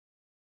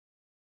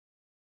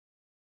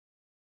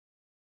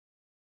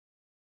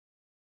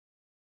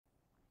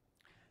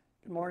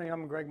Good morning,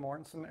 I'm Greg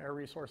Mortensen, Air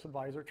Resource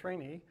Advisor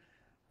Trainee.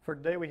 For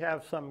today we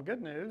have some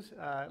good news.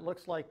 It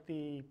looks like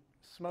the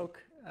smoke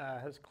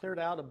has cleared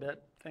out a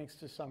bit thanks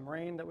to some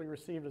rain that we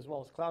received as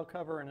well as cloud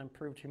cover and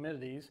improved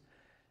humidities.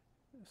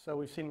 So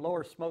we've seen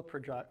lower smoke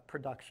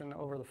production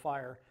over the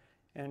fire,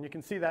 and you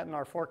can see that in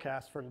our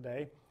forecast for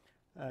today.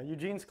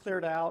 Eugene's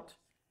cleared out,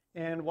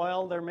 and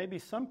while there may be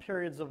some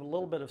periods of a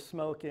little bit of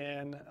smoke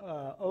in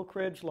Oak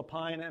Ridge,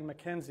 Lapine, and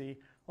McKenzie,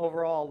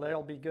 overall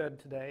they'll be good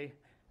today,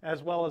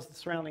 as well as the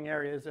surrounding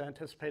areas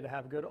anticipate to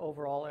have good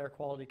overall air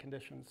quality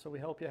conditions. So we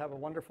hope you have a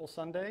wonderful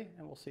Sunday,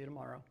 and we'll see you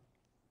tomorrow.